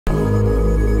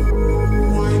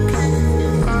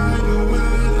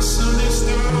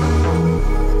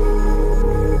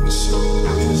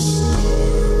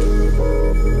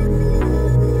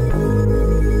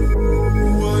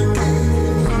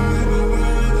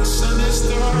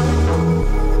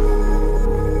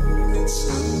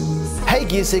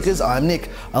Gear Seekers, I'm Nick.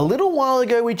 A little while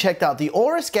ago we checked out the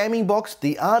AORUS gaming box,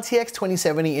 the RTX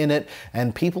 2070 in it,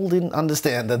 and people didn't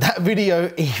understand that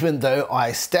video, even though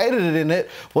I stated it in it,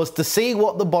 was to see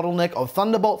what the bottleneck of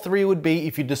Thunderbolt 3 would be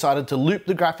if you decided to loop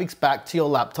the graphics back to your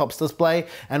laptop's display,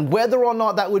 and whether or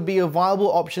not that would be a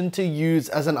viable option to use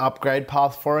as an upgrade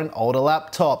path for an older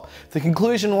laptop. The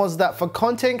conclusion was that for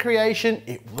content creation,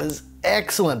 it was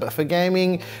excellent, but for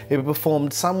gaming, it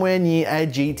performed somewhere near a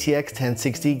GTX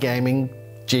 1060 gaming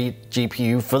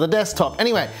GPU for the desktop.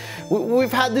 Anyway,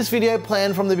 we've had this video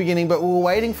planned from the beginning, but we were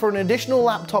waiting for an additional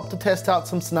laptop to test out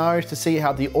some scenarios to see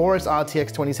how the AORUS RTX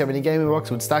 2070 gaming box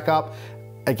would stack up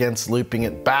against looping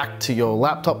it back to your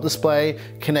laptop display,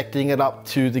 connecting it up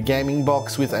to the gaming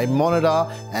box with a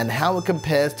monitor, and how it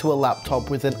compares to a laptop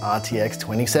with an RTX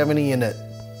 2070 in it.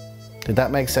 Did that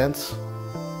make sense?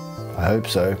 I hope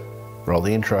so. Roll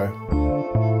the intro.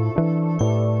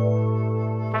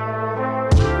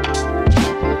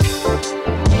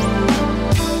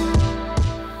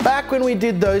 Back when we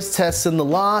did those tests in the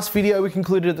last video, we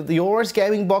concluded that the AORUS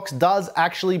gaming box does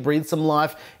actually breathe some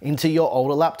life into your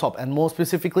older laptop, and more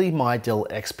specifically my Dell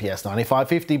XPS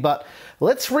 9550. But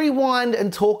let's rewind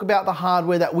and talk about the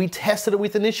hardware that we tested it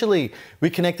with initially. We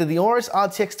connected the AORUS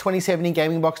RTX 2070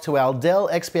 gaming box to our Dell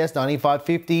XPS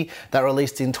 9550 that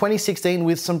released in 2016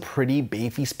 with some pretty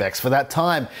beefy specs for that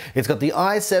time. It's got the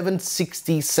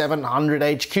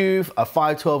i7-6700HQ, a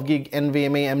 512 gig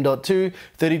NVMe M.2,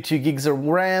 32 gigs of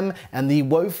RAM, and the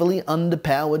woefully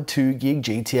underpowered 2 gig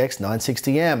GTX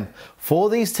 960M. For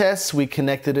these tests, we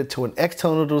connected it to an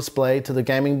external display to the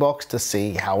gaming box to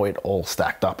see how it all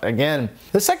stacked up again.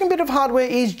 The second bit of hardware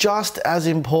is just as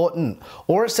important.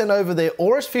 AORUS sent over their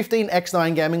AORUS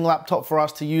 15X9 gaming laptop for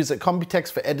us to use at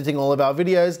Computex for editing all of our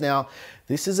videos. Now,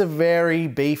 this is a very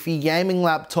beefy gaming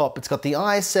laptop. It's got the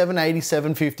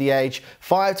i7-8750H,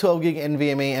 512 gig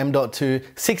NVMe M.2,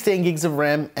 16 gigs of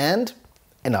RAM, and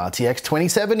an RTX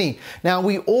 2070. Now,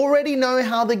 we already know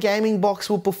how the gaming box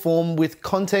will perform with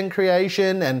content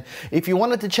creation, and if you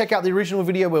wanted to check out the original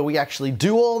video where we actually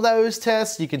do all those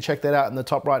tests, you can check that out in the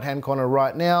top right hand corner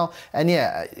right now. And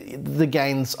yeah, the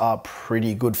gains are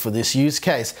pretty good for this use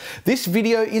case. This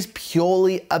video is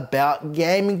purely about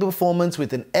gaming performance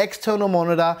with an external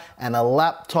monitor and a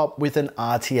laptop with an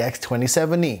RTX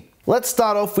 2070. Let's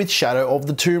start off with Shadow of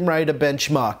the Tomb Raider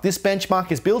benchmark. This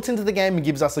benchmark is built into the game and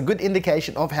gives us a good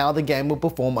indication of how the game will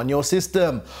perform on your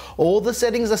system. All the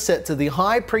settings are set to the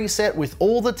high preset, with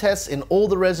all the tests in all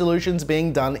the resolutions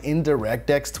being done in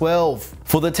DirectX 12.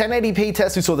 For the 1080p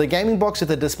test, we saw the gaming box with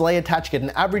a display attached get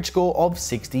an average score of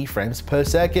 60 frames per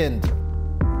second.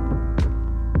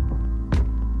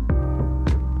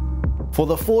 For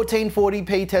the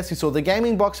 1440p test, we saw the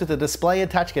gaming box with a display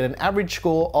attached get an average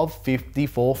score of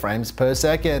 54 frames per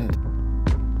second.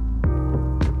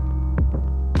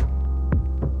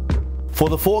 For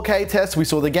the 4K test, we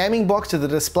saw the gaming box with a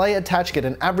display attached get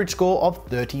an average score of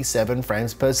 37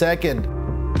 frames per second.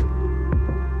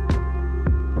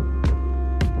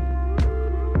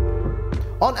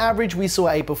 On average, we saw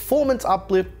a performance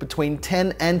uplift between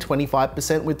 10 and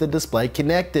 25% with the display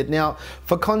connected. Now,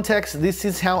 for context, this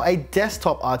is how a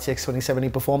desktop RTX 2070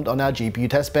 performed on our GPU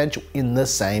test bench in the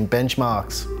same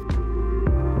benchmarks.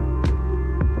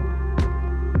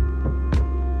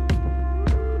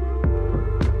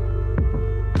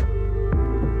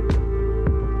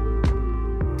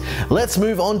 Let's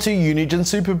move on to UNIGINE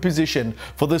superposition.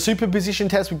 For the superposition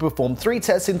test, we performed 3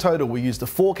 tests in total. We used the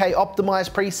 4K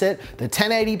optimized preset, the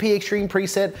 1080p extreme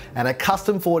preset, and a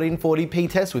custom 1440p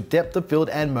test with depth of field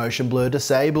and motion blur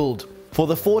disabled. For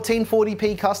the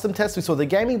 1440p custom test, we saw the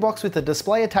gaming box with the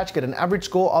display attached get an average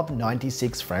score of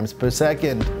 96 frames per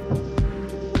second.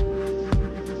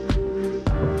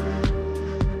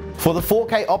 For the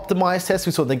 4K optimized test,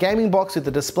 we saw the gaming box with the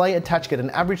display attached get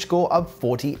an average score of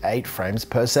 48 frames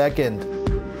per second.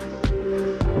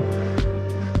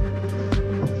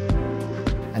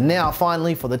 And now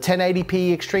finally, for the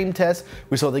 1080p extreme test,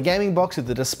 we saw the gaming box with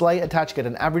the display attached get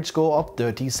an average score of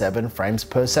 37 frames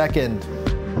per second.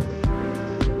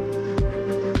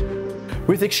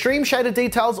 With extreme shader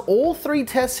details, all 3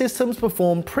 test systems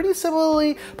perform pretty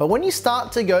similarly, but when you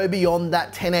start to go beyond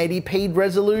that 1080p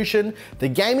resolution, the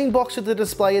gaming box with the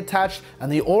display attached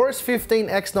and the AORUS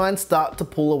 15X9 start to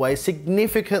pull away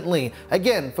significantly.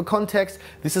 Again, for context,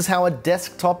 this is how a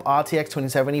desktop RTX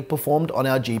 2070 performed on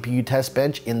our GPU test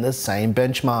bench in the same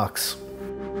benchmarks.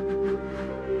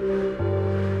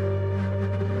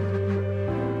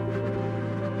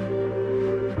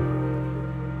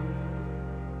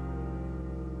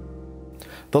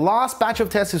 The last batch of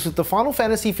tests is with the Final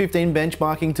Fantasy 15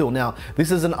 benchmarking tool. Now,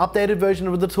 this is an updated version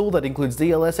of the tool that includes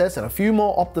DLSS and a few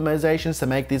more optimizations to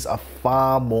make this a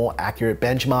far more accurate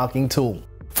benchmarking tool.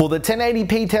 For the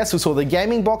 1080p test, we saw the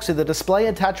gaming box with the display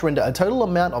attached render a total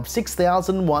amount of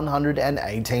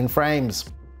 6,118 frames.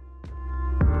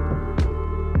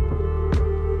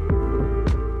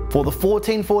 For the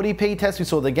 1440p test, we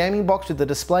saw the gaming box with the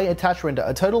display attached render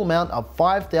a total amount of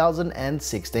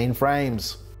 5,016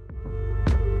 frames.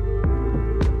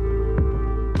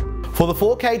 For the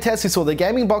 4K test, we saw the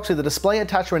gaming box with the display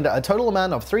attached render a total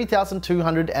amount of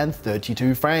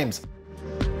 3,232 frames.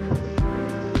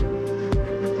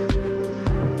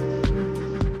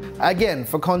 Again,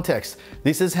 for context,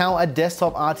 this is how a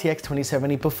desktop RTX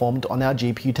 2070 performed on our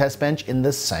GPU test bench in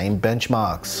the same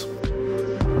benchmarks.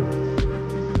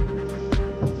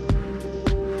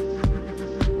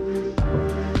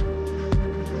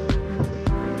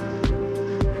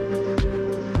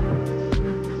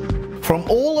 From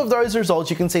all of those results,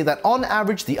 you can see that on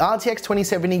average, the RTX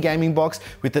 2070 gaming box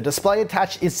with the display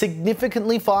attached is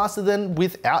significantly faster than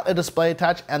without a display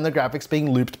attached and the graphics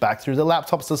being looped back through the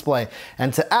laptop's display.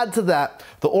 And to add to that,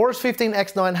 the AORUS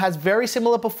 15X9 has very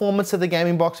similar performance to the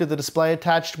gaming box with the display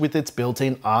attached with its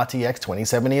built-in RTX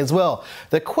 2070 as well.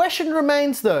 The question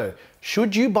remains though,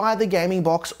 should you buy the gaming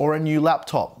box or a new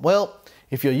laptop? Well,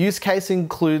 if your use case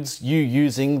includes you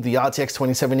using the RTX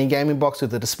 2070 gaming box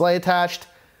with the display attached,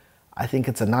 I think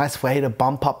it's a nice way to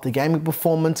bump up the gaming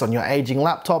performance on your aging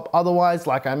laptop. Otherwise,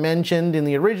 like I mentioned in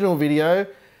the original video,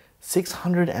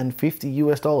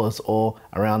 $650 or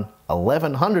around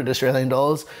 1,100 Australian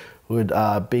dollars would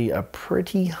be a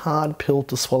pretty hard pill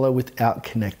to swallow without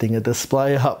connecting a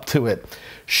display up to it.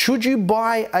 Should you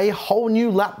buy a whole new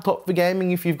laptop for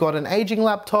gaming if you've got an aging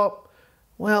laptop?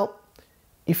 Well,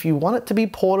 if you want it to be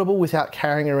portable without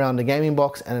carrying around a gaming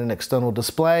box and an external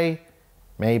display,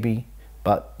 maybe.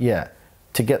 But yeah,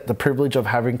 to get the privilege of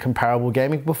having comparable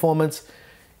gaming performance,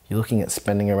 you're looking at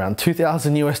spending around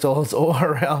 2,000 US dollars or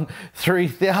around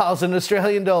 3,000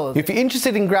 Australian dollars. If you're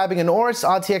interested in grabbing an AORUS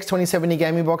RTX 2070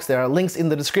 gaming box, there are links in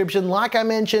the description. Like I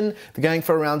mentioned, they're going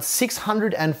for around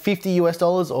 650 US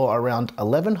dollars or around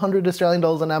 1,100 Australian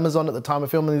dollars on Amazon at the time of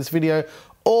filming this video.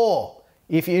 Or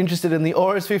if you're interested in the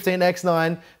AORUS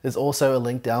 15X9, there's also a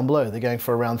link down below. They're going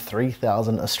for around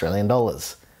 3,000 Australian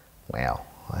dollars. Wow.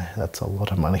 That's a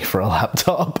lot of money for a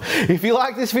laptop. If you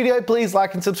like this video, please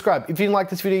like and subscribe. If you didn't like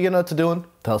this video, you know what to do.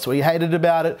 Tell us what you hated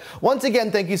about it. Once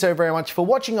again, thank you so very much for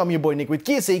watching. I'm your boy Nick with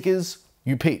Gear Seekers.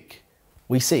 You peek,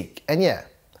 we seek. And yeah,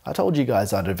 I told you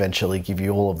guys I'd eventually give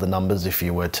you all of the numbers if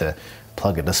you were to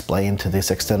plug a display into this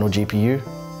external GPU.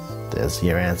 There's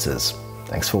your answers.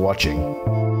 Thanks for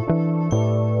watching.